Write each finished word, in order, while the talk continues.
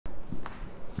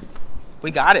We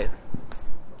got it.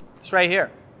 It's right here.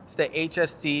 It's the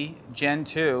HSD Gen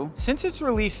 2. Since its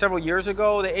release several years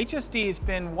ago, the HSD has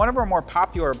been one of our more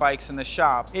popular bikes in the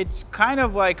shop. It's kind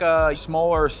of like a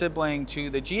smaller sibling to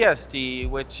the GSD,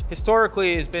 which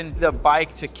historically has been the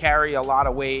bike to carry a lot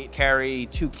of weight, carry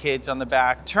 2 kids on the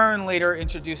back. Tern later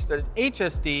introduced the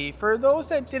HSD for those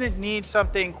that didn't need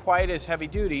something quite as heavy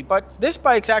duty, but this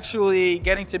bike's actually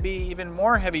getting to be even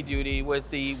more heavy duty with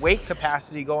the weight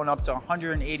capacity going up to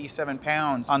 187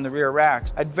 pounds on the rear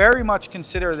racks. I'd very much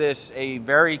consider this a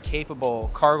very capable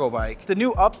cargo bike. The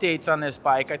new updates on this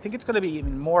bike, I think it's going to be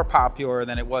even more popular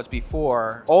than it was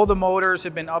before. All the motors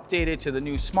have been updated to the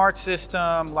new smart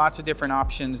system, lots of different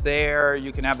options there.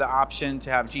 You can have the option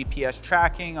to have GPS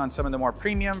tracking on some of the more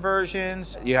premium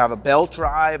versions. You have a belt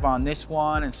drive on this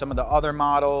one and some of the other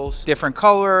models. Different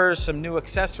colors, some new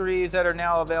accessories that are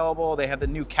now available. They have the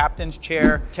new captain's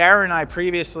chair. Tara and I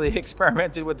previously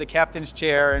experimented with the captain's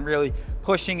chair and really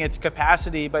pushing its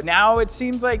capacity, but now it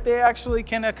seems like they actually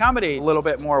can accommodate a little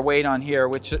bit more weight on here,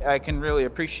 which I can really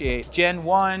appreciate. Gen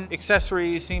 1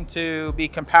 accessories seem to be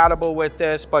compatible with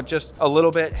this, but just a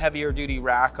little bit heavier duty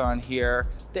rack on here.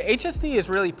 The HSD is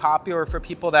really popular for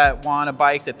people that want a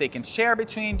bike that they can share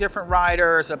between different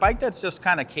riders, a bike that's just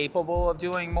kind of capable of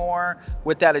doing more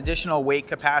with that additional weight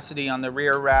capacity on the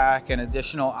rear rack and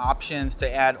additional options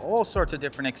to add all sorts of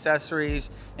different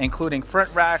accessories, including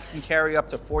front racks can carry up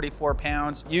to 44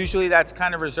 pounds. Usually that's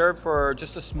kind of reserved for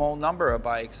just a small number of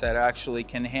bikes that actually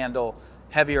can handle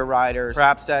heavier riders.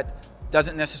 Perhaps that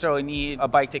doesn't necessarily need a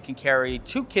bike that can carry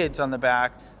 2 kids on the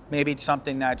back. Maybe it's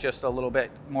something that's just a little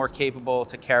bit more capable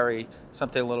to carry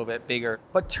something a little bit bigger.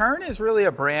 But Tern is really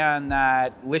a brand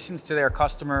that listens to their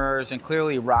customers and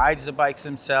clearly rides the bikes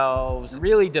themselves,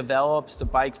 really develops the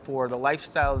bike for the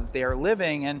lifestyle that they're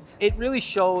living. And it really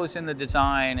shows in the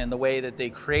design and the way that they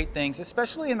create things,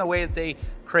 especially in the way that they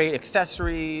create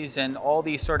accessories and all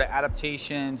these sort of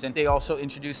adaptations. And they also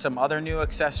introduce some other new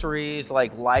accessories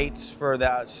like lights for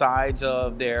the sides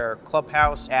of their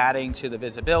clubhouse, adding to the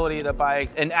visibility of the bike.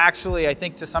 And actually, I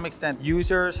think to some extent,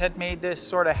 users had made this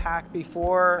sort of hack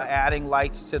before, adding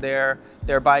lights to their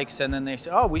bikes, and then they say,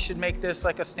 oh, we should make this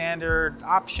like a standard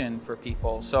option for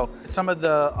people. So some of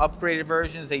the upgraded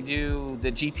versions, they do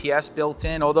the GPS built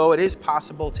in, although it is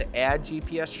possible to add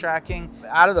GPS tracking.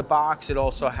 Out of the box, it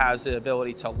also has the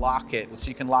ability to lock it, so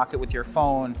you can lock it with your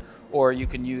phone, or you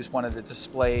can use one of the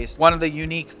displays. One of the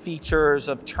unique features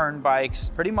of Tern bikes,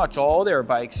 pretty much all their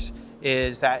bikes,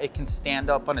 is that it can stand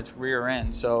up on its rear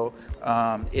end. So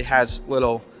it has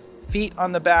little feet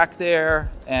on the back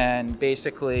there, and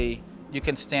basically you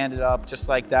can stand it up just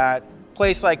like that.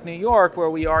 Place like New York, where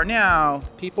we are now,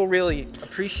 people really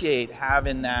appreciate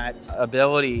having that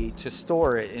ability to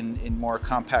store it in more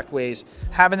compact ways.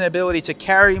 Having the ability to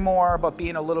carry more, but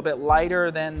being a little bit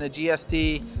lighter than the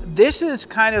GSD. This is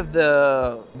kind of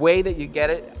the way that you get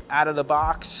it out of the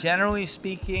box. Generally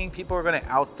speaking, people are going to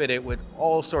outfit it with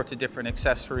all sorts of different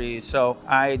accessories. So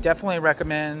I definitely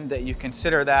recommend that you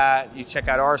consider that. You check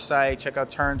out our site, check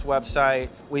out Tern's website.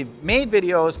 We've made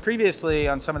videos previously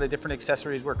on some of the different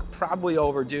accessories. We're probably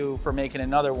overdue for making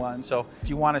another one. So if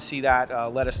you want to see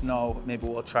that, let us know. Maybe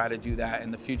we'll try to do that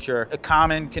in the future. A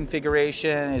common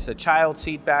configuration is a child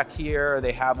seat back here.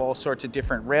 They have all sorts of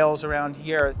different rails around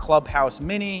here. Clubhouse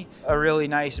Mini, a really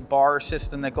nice bar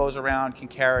system that goes around, can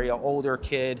carry an older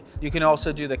kid. You can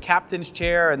also do the captain's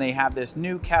chair, and they have this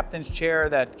new captain's chair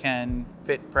that can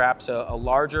fit perhaps a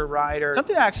larger rider.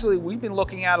 Something actually we've been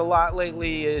looking at a lot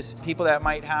lately is people that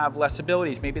might have less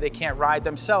abilities. Maybe they can't ride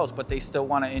themselves, but they still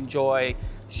want to enjoy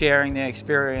sharing the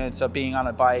experience of being on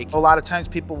a bike. A lot of times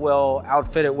people will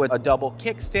outfit it with a double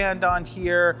kickstand on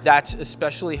here. That's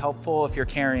especially helpful if you're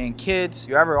carrying kids. If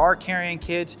you ever are carrying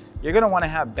kids, you're gonna wanna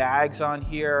have bags on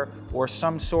here or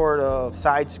some sort of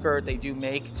side skirt. They do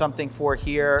make something for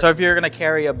here. So if you're gonna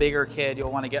carry a bigger kid,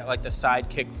 you'll wanna get like the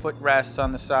Sidekick footrests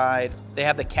on the side. They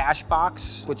have the cash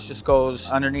box, which just goes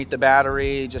underneath the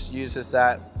battery, just uses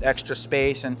that extra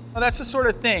space. And that's the sort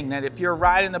of thing that if you're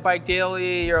riding the bike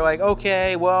daily, you're like,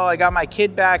 okay, well, I got my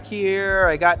kid back here,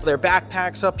 I got their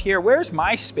backpacks up here. Where's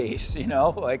my space? You know,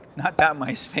 like not that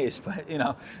my space, but you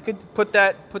know, you could put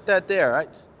that there. I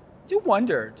do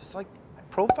wonder, just like, my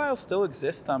profile still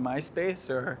exists on MySpace,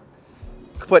 or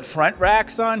put front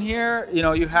racks on here. You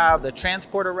know, you have the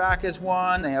transporter rack is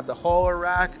one, they have the hauler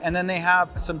rack, and then they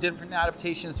have some different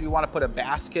adaptations. If you want to put a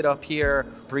basket up here,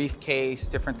 briefcase,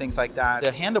 different things like that.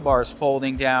 The handlebars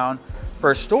folding down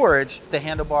for storage. The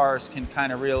handlebars can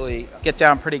kind of really get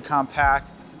down pretty compact.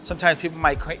 Sometimes people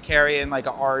might carry in like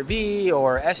a RV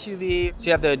or SUV. So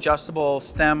you have the adjustable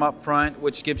stem up front,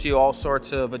 which gives you all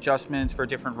sorts of adjustments for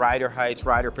different rider heights,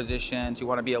 rider positions. You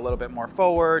want to be a little bit more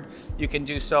forward, you can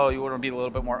do so. You want to be a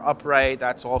little bit more upright,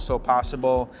 that's also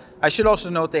possible. I should also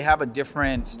note they have a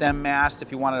different stem mast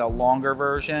if you wanted a longer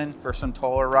version for some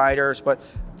taller riders, but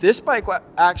this bike will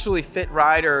actually fit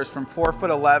riders from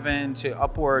 4'11" to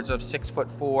upwards of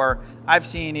 6'4". I've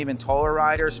seen even taller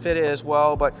riders fit it as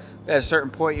well, but at a certain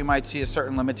point you might see a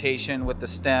certain limitation with the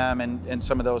stem and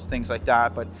some of those things like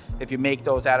that. But if you make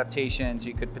those adaptations,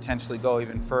 you could potentially go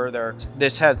even further.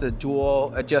 This has the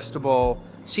dual adjustable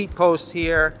seat post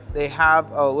here. They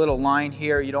have a little line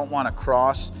here you don't want to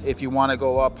cross if you want to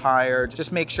go up higher.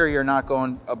 Just make sure you're not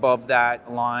going above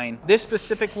that line. This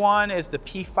specific one is the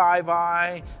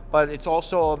P5i, but it's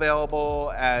also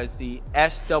available as the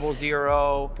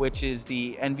S00, which is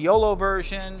the Enviolo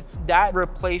version. That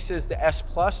replaces the S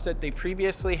Plus that they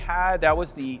previously had. That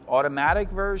was the automatic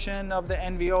version of the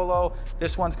Enviolo.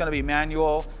 This one's gonna be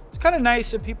manual. It's kind of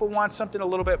nice if people want something a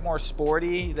little bit more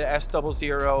sporty. The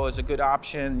S00 is a good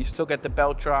option. You still get the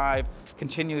belt drive,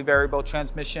 continually variable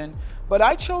transmission. But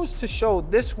I chose to show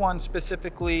this one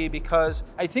specifically because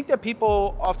I think that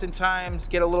people oftentimes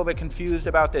get a little bit confused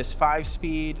about this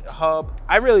 5-speed hub.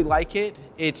 I really like it.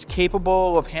 It's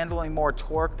capable of handling more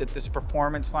torque that this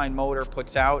performance line motor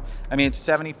puts out. I mean, it's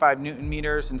 75 Newton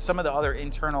meters, and some of the other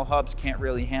internal hubs can't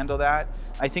really handle that.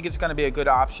 I think it's gonna be a good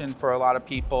option for a lot of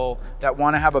people that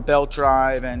wanna have a belt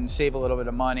drive and save a little bit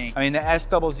of money. I mean, the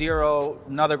S00,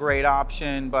 another great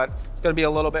option, but it's gonna be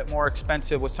a little bit more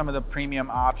expensive with some of the premium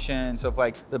options of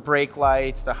like the brake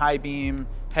lights, the high beam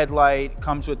headlight,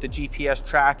 comes with the GPS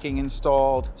tracking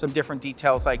installed, some different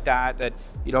details like that that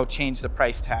change the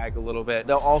price tag a little bit.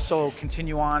 They'll also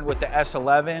continue on with the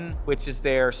S11, which is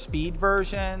their speed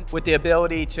version, with the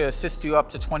ability to assist you up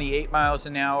to 28 miles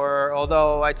an hour.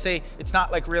 Although I'd say it's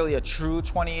not like really a true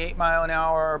 28 mile an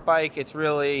hour bike. It's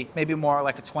really maybe more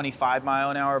like a 25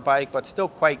 mile an hour bike, but still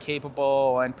quite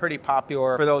capable and pretty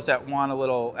popular for those that want a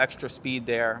little extra speed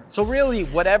there. So really,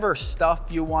 whatever stuff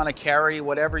you want to carry,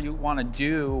 whatever you want to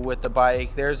do with the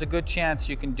bike, there's a good chance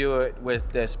you can do it with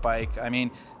this bike. I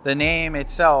mean, the name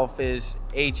itself is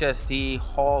HSD,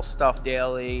 haul stuff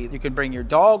daily. You can bring your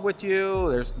dog with you.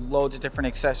 There's loads of different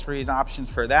accessories and options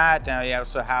for that. Now you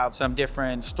also have some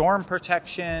different storm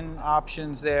protection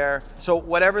options there. So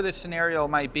whatever the scenario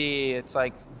might be, it's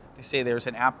like, say there's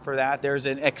an app for that, there's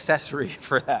an accessory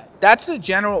for that. That's the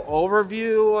general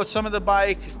overview of some of the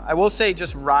bike. I will say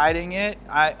just riding it,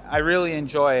 I really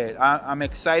enjoy it. I'm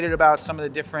excited about some of the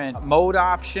different mode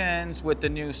options with the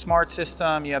new smart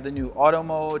system. You have the new auto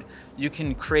mode. You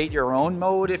can create your own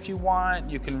mode if you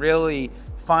want. You can really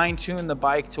fine-tune the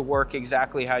bike to work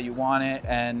exactly how you want it.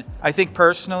 And I think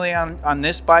personally on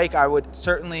this bike, I would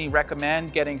certainly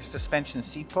recommend getting suspension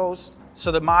seat post. So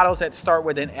the models that start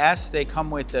with an S, they come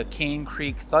with the Cane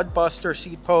Creek Thud Buster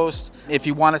seat post. If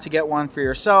you wanted to get one for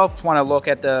yourself, you want to look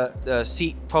at the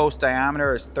seat post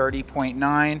diameter is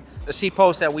 30.9. The seat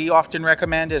post that we often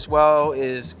recommend as well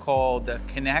is called the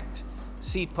Connect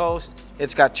seat post.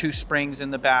 It's got 2 springs in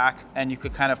the back, and you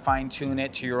could kind of fine tune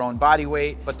it to your own body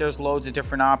weight, but there's loads of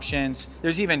different options.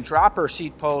 There's even dropper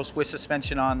seat posts with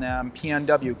suspension on them.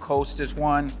 PNW Coast is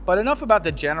one. But enough about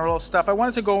the general stuff. I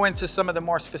wanted to go into some of the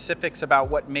more specifics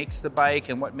about what makes the bike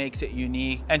and what makes it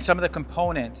unique, and some of the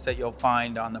components that you'll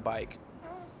find on the bike.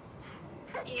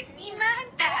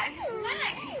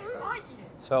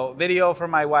 So video for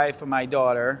my wife and my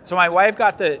daughter. So my wife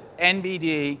got the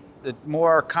NBD, the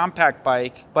more compact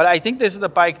bike, but I think this is the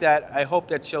bike that I hope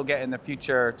that she'll get in the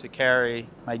future to carry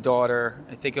my daughter.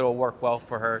 I think it'll work well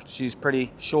for her. She's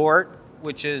pretty short,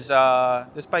 which is,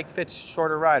 this bike fits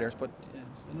shorter riders, but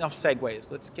enough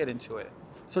segues, let's get into it.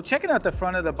 So checking out the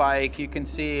front of the bike, you can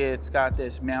see it's got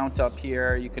this mount up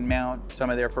here. You can mount some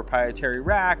of their proprietary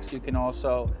racks. You can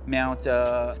also mount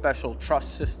a special truss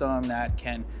system that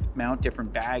can mount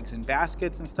different bags and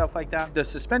baskets and stuff like that. The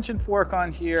suspension fork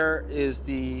on here is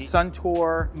the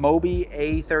Suntour Mobi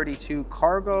A32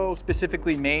 Cargo,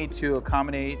 specifically made to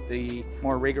accommodate the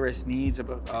more rigorous needs of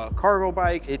a cargo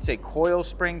bike. It's a coil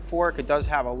spring fork. It does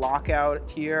have a lockout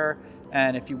here.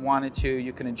 And if you wanted to,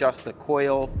 you can adjust the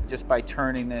coil just by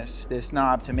turning this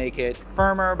knob to make it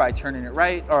firmer by turning it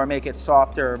right, or make it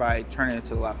softer by turning it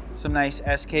to the left. Some nice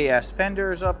SKS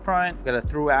fenders up front. Got a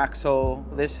through axle.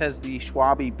 This has the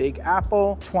Schwalbe Big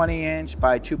Apple, 20-inch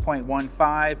by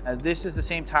 2.15. This is the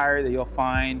same tire that you'll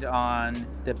find on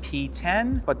the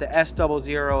P10, but the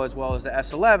S00 as well as the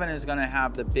S11 is gonna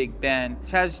have the Big Bend,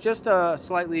 which has just a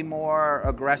slightly more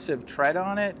aggressive tread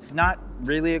on it. Not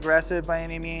really aggressive by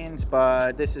any means, but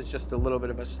but this is just a little bit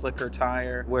of a slicker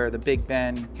tire where the Big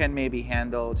Bend can maybe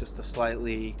handle just a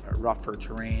slightly rougher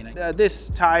terrain. This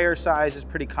tire size is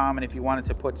pretty common if you wanted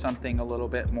to put something a little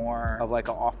bit more of like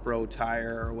an off-road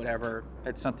tire or whatever.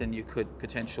 It's something you could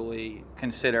potentially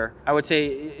consider. I would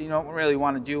say you don't really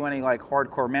want to do any like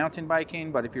hardcore mountain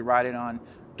biking, but if you're riding on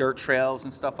dirt trails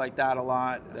and stuff like that a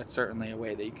lot, that's certainly a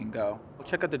way that you can go. We'll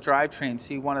check out the drivetrain,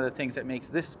 see one of the things that makes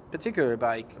this particular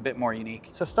bike a bit more unique.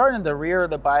 So starting at the rear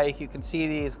of the bike, you can see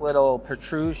these little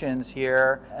protrusions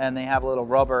here, and they have little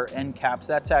rubber end caps.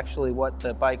 That's actually what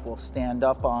the bike will stand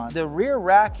up on. The rear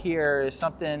rack here is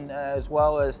something, as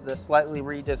well as the slightly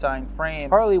redesigned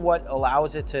frame, partly what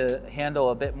allows it to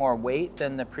handle a bit more weight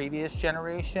than the previous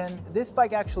generation. This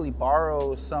bike actually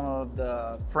borrows some of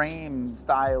the frame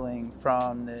styling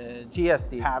from the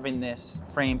GSD, having this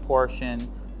frame portion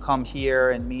come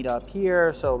here and meet up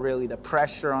here. So really the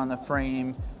pressure on the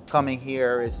frame coming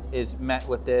here is met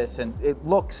with this, and it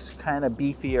looks kind of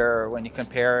beefier when you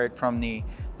compare it from the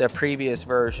previous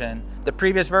version. The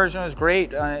previous version was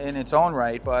great in its own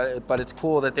right, but it's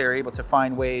cool that they're able to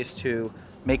find ways to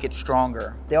make it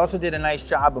stronger. They also did a nice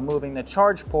job of moving the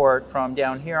charge port from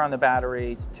down here on the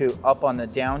battery to up on the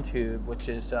down tube, which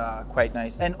is quite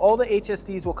nice. And all the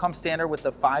HSDs will come standard with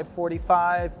the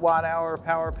 545 watt-hour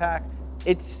power pack.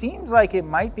 It seems like it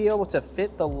might be able to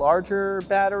fit the larger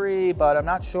battery, but I'm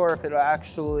not sure if it'll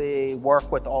actually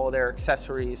work with all of their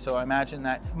accessories. So I imagine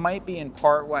that might be in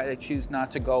part why they choose not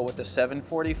to go with the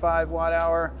 745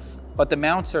 watt-hour. But the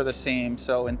mounts are the same,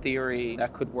 so in theory,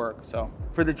 that could work. So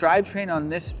for the drivetrain on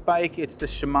this bike, it's the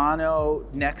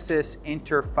Shimano Nexus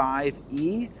Inter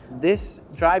 5e. This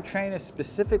drivetrain is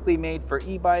specifically made for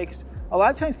e-bikes. A lot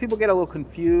of times people get a little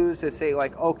confused. They say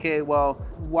like, okay, well,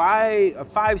 why a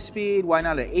 5-speed? Why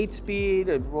not an 8-speed?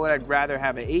 Would I'd rather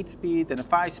have an 8-speed than a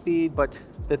 5-speed? But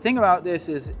the thing about this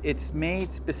is it's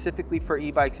made specifically for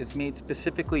e-bikes. It's made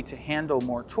specifically to handle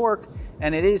more torque.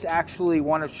 And it is actually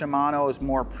one of Shimano's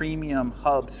more premium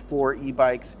hubs for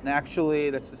e-bikes. And actually,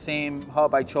 that's the same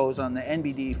hub I chose on the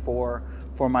NBD for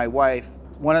my wife.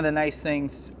 One of the nice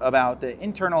things about the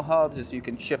internal hubs is you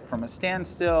can shift from a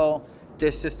standstill.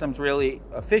 This system's really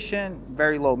efficient,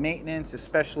 very low maintenance,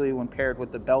 especially when paired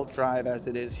with the belt drive as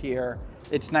it is here.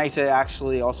 It's nice it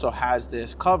actually also has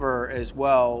this cover as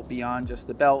well beyond just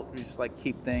the belt. You just like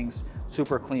keep things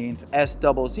super clean.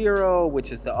 S00,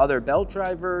 which is the other belt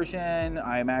drive version,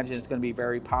 I imagine it's going to be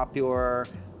very popular.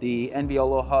 The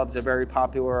Enviolo hub's a very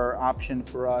popular option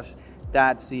for us.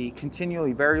 That's the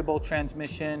continually variable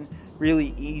transmission.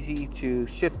 Really easy to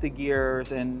shift the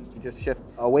gears, and you just shift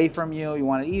away from you. You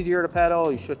want it easier to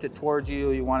pedal, you shift it towards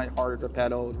you, you want it harder to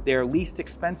pedal. Their least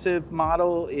expensive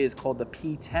model is called the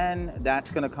P10. That's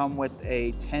gonna come with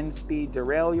a 10-speed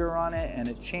derailleur on it and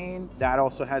a chain. That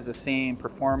also has the same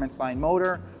performance line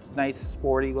motor. Nice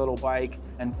sporty little bike,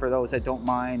 and for those that don't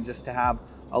mind just to have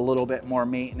a little bit more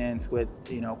maintenance with,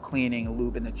 you know, cleaning,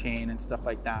 lubing the chain and stuff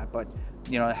like that, but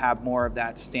you know, have more of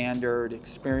that standard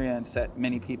experience that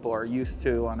many people are used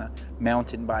to on a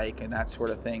mountain bike and that sort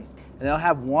of thing. And they'll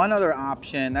have one other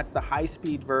option, that's the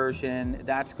high-speed version.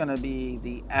 That's gonna be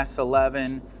the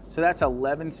S11. So that's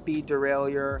 11-speed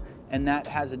derailleur, and that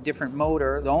has a different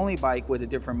motor. The only bike with a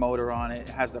different motor on it.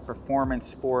 It has the Performance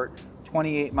Sport,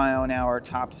 28 mile-an-hour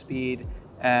top speed,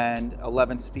 and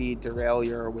 11-speed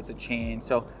derailleur with a chain.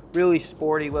 So really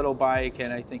sporty little bike,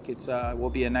 and I think it's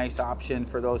will be a nice option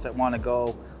for those that want to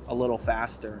go a little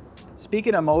faster.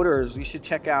 Speaking of motors, you should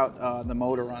check out the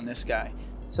motor on this guy.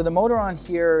 So the motor on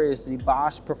here is the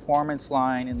Bosch Performance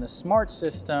line in the Smart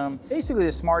System. Basically,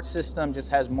 the Smart System just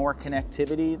has more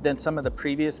connectivity than some of the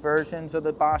previous versions of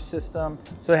the Bosch system.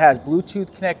 So it has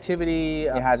Bluetooth connectivity,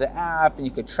 it has an app, and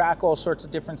you could track all sorts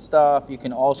of different stuff. You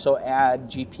can also add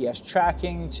GPS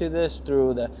tracking to this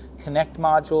through the Connect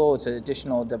module. It's an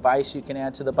additional device you can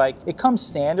add to the bike. It comes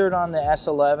standard on the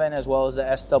S11 as well as the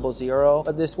S00.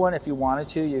 But this one, if you wanted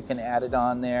to, you can add it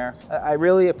on there. I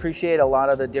really appreciate a lot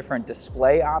of the different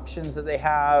display options that they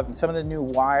have. Some of the new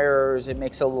wires, it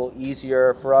makes it a little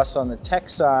easier for us on the tech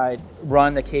side,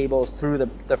 run the cables through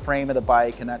the frame of the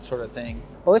bike and that sort of thing.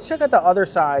 But let's check out the other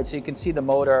side so you can see the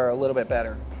motor a little bit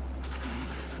better.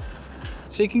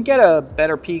 So you can get a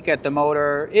better peek at the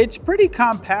motor. It's pretty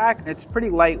compact, it's pretty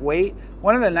lightweight.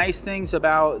 One of the nice things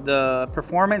about the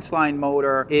Performance line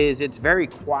motor is it's very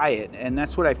quiet, and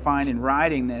that's what I find in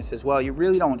riding this as well. You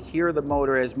really don't hear the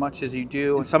motor as much as you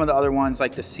do in some of the other ones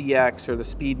like the CX or the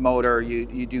Speed motor.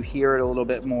 You do hear it a little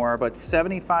bit more, but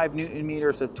 75 Newton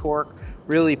meters of torque,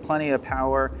 really plenty of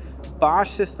power. Bosch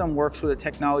system works with a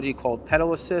technology called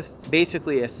pedal assist.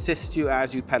 Basically assists you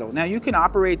as you pedal. Now you can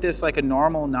operate this like a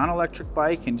normal non-electric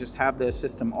bike and just have the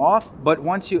system off, but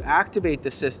once you activate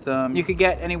the system, you could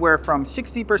get anywhere from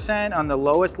 60% on the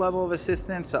lowest level of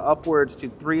assistance to upwards to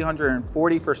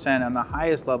 340% on the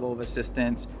highest level of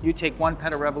assistance. You take one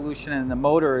pedal revolution and the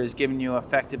motor is giving you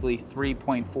effectively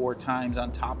 3.4 times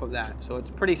on top of that. So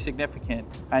it's pretty significant.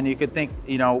 And you could think,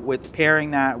 you know, with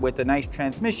pairing that with a nice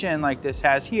transmission like this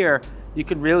has here, you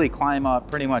can really climb up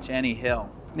pretty much any hill.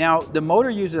 Now, the motor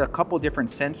uses a couple different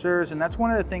sensors, and that's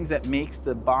one of the things that makes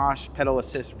the Bosch pedal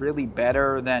assist really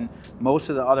better than most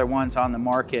of the other ones on the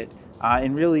market.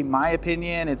 In really my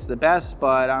opinion, it's the best,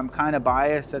 but I'm kind of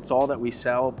biased. That's all that we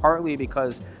sell, partly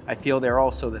because I feel they're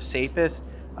also the safest.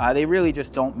 They really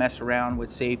just don't mess around with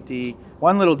safety.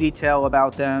 One little detail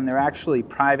about them, they're actually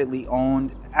privately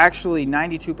owned. Actually,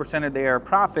 92% of their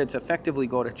profits effectively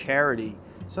go to charity.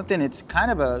 Something it's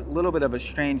kind of a little bit of a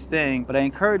strange thing, but I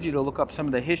encourage you to look up some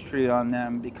of the history on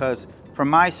them, because from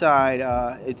my side,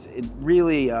 it's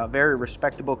really a very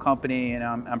respectable company, and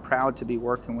I'm proud to be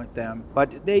working with them.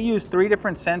 But they use 3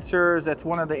 different sensors. That's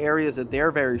one of the areas that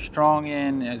they're very strong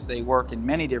in, as they work in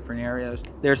many different areas.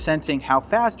 They're sensing how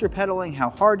fast you're pedaling,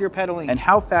 how hard you're pedaling, and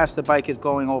how fast the bike is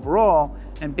going overall.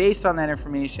 And based on that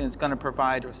information, it's going to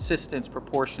provide assistance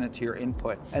proportionate to your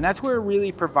input. And that's where it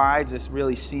really provides this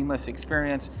really seamless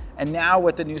experience. And now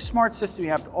with the new smart system, you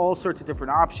have all sorts of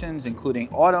different options, including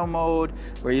auto mode,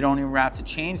 where you don't even have to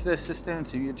change the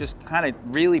assistance. It just kind of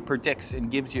really predicts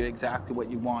and gives you exactly what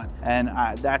you want. And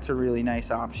that's a really nice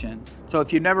option. So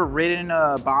if you've never ridden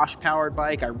a Bosch powered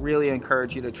bike, I really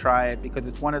encourage you to try it, because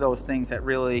it's one of those things that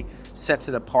really sets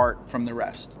it apart from the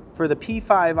rest. For the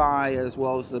P5i as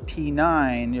well as the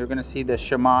P9, you're going to see the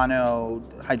Shimano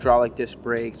hydraulic disc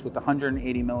brakes with the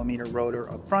 180mm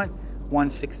rotor up front,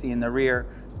 160 in the rear.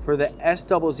 For the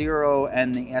S00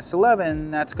 and the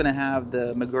S11, that's going to have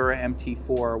the Magura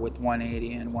MT4 with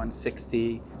 180 and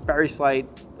 160. Very slight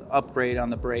upgrade on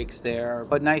the brakes there,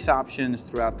 but nice options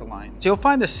throughout the line. So you'll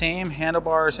find the same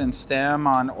handlebars and stem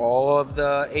on all of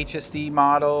the HSD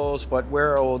models, but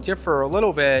where it will differ a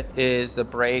little bit is the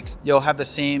brakes. You'll have the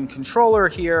same controller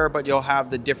here, but you'll have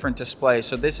the different display.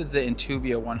 So this is the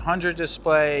Intuvia 100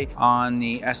 display. On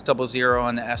the S00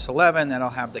 and the S11, that'll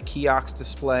have the Kiox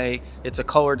display. It's a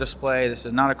color display. This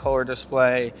is not a color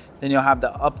display. Then you'll have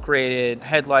the upgraded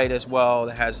headlight as well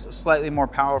that has a slightly more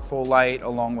powerful light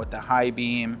along with the high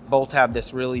beam. Both have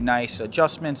this really nice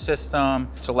adjustment system,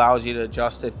 which allows you to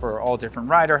adjust it for all different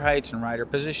rider heights and rider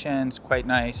positions. Quite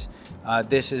nice.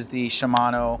 This is the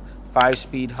Shimano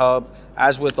 5-speed hub.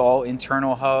 As with all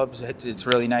internal hubs, it's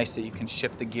really nice that you can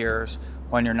shift the gears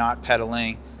when you're not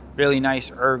pedaling. Really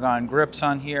nice ergon grips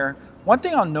on here. One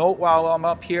thing I'll note while I'm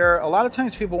up here, a lot of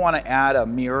times people want to add a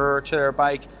mirror to their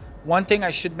bike. One thing I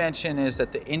should mention is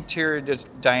that the interior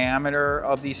diameter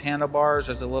of these handlebars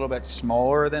is a little bit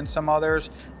smaller than some others.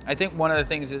 I think one of the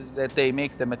things is that they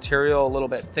make the material a little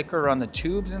bit thicker on the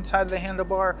tubes inside of the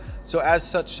handlebar. So as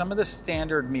such, some of the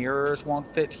standard mirrors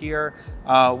won't fit here.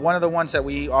 One of the ones that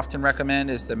we often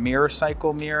recommend is the Mirror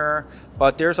Cycle mirror,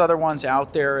 but there's other ones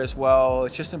out there as well.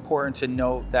 It's just important to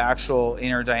note the actual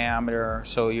inner diameter,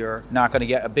 so you're not going to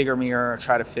get a bigger mirror,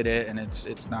 try to fit it, and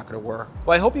it's not going to work.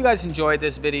 Well, I hope you guys enjoyed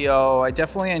this video. I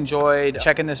definitely enjoyed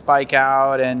checking this bike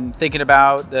out and thinking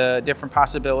about the different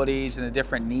possibilities and the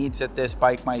different needs that this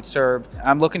bike might serve.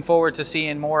 I'm looking forward to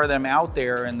seeing more of them out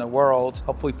there in the world,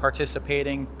 hopefully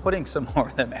participating, putting some more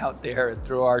of them out there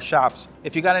through our shops.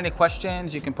 If you got any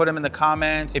questions, you can put them in the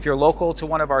comments. If you're local to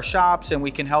one of our shops and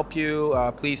we can help you,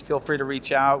 please feel free to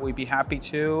reach out. We'd be happy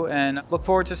to, and look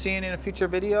forward to seeing you in a future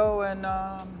video, and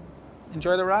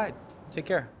enjoy the ride. Take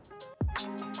care.